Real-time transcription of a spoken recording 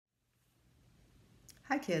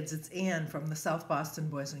Hi kids, it's Ann from the South Boston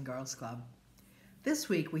Boys and Girls Club. This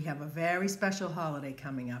week we have a very special holiday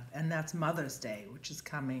coming up, and that's Mother's Day, which is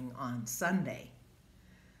coming on Sunday.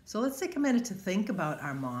 So let's take a minute to think about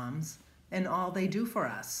our moms and all they do for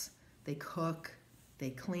us. They cook, they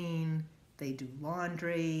clean, they do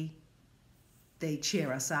laundry, they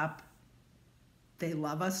cheer us up, they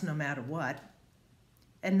love us no matter what.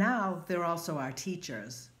 And now they're also our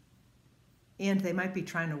teachers. And they might be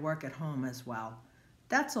trying to work at home as well.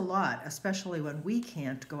 That's a lot, especially when we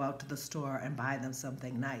can't go out to the store and buy them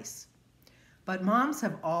something nice. But moms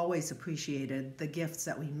have always appreciated the gifts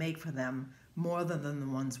that we make for them more than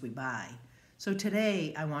the ones we buy. So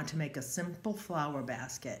today I want to make a simple flower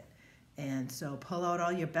basket. And so pull out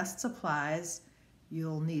all your best supplies.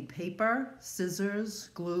 You'll need paper, scissors,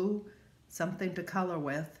 glue, something to color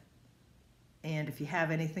with. And if you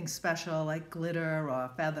have anything special like glitter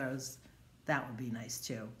or feathers, that would be nice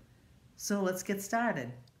too. So let's get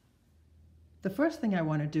started. The first thing I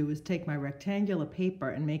want to do is take my rectangular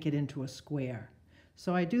paper and make it into a square.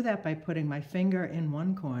 So I do that by putting my finger in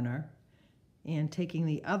one corner and taking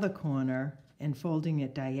the other corner and folding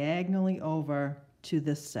it diagonally over to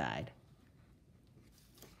this side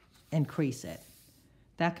and crease it.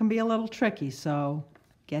 That can be a little tricky, so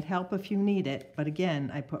get help if you need it. But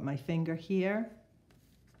again, I put my finger here,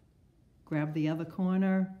 grab the other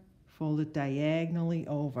corner, fold it diagonally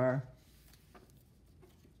over,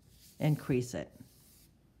 and crease it.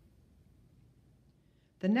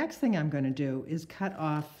 The next thing I'm going to do is cut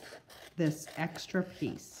off this extra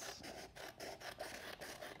piece.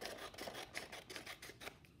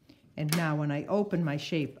 And now when I open my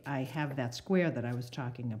shape, I have that square that I was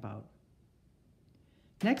talking about.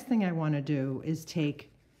 Next thing I want to do is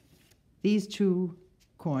take these two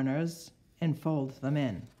corners and fold them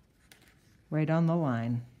in right on the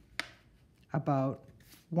line, about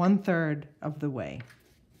 1/3 of the way.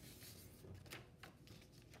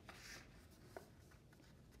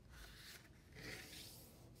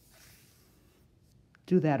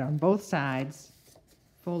 Do that on both sides,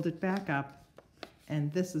 fold it back up,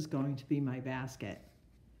 and this is going to be my basket.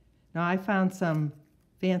 Now I found some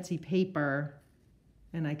fancy paper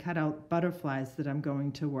and I cut out butterflies that I'm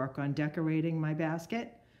going to work on decorating my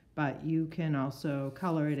basket, but you can also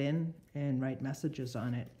color it in and write messages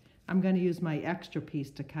on it. I'm going to use my extra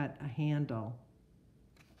piece to cut a handle.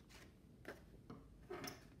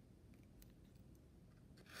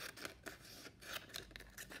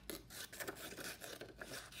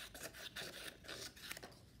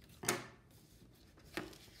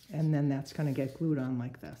 And then that's going to get glued on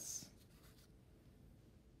like this.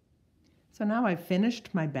 So now I've finished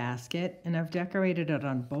my basket and I've decorated it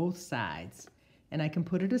on both sides, and I can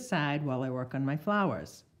put it aside while I work on my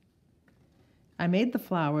flowers. I made the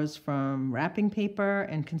flowers from wrapping paper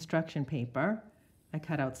and construction paper. I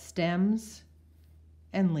cut out stems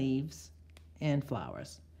and leaves and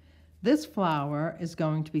flowers. This flower is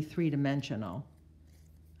going to be 3-dimensional.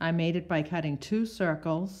 I made it by cutting 2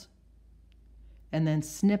 circles and then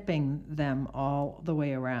snipping them all the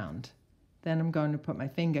way around. Then I'm going to put my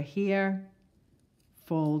finger here,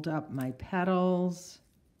 fold up my petals,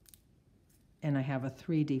 and I have a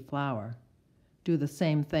 3D flower. Do the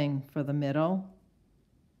same thing for the middle.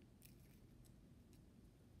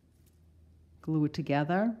 Glue it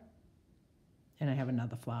together, and I have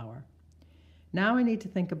another flower. Now I need to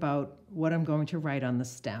think about what I'm going to write on the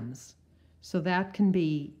stems. So that can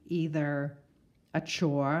be either a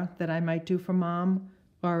chore that I might do for Mom,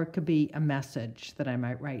 or it could be a message that I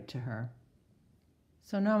might write to her.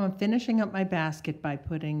 So now I'm finishing up my basket by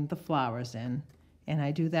putting the flowers in, and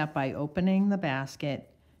I do that by opening the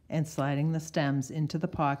basket and sliding the stems into the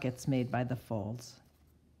pockets made by the folds.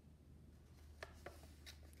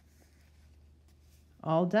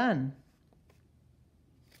 All done.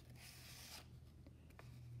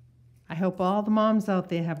 I hope all the moms out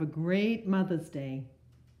there have a great Mother's Day.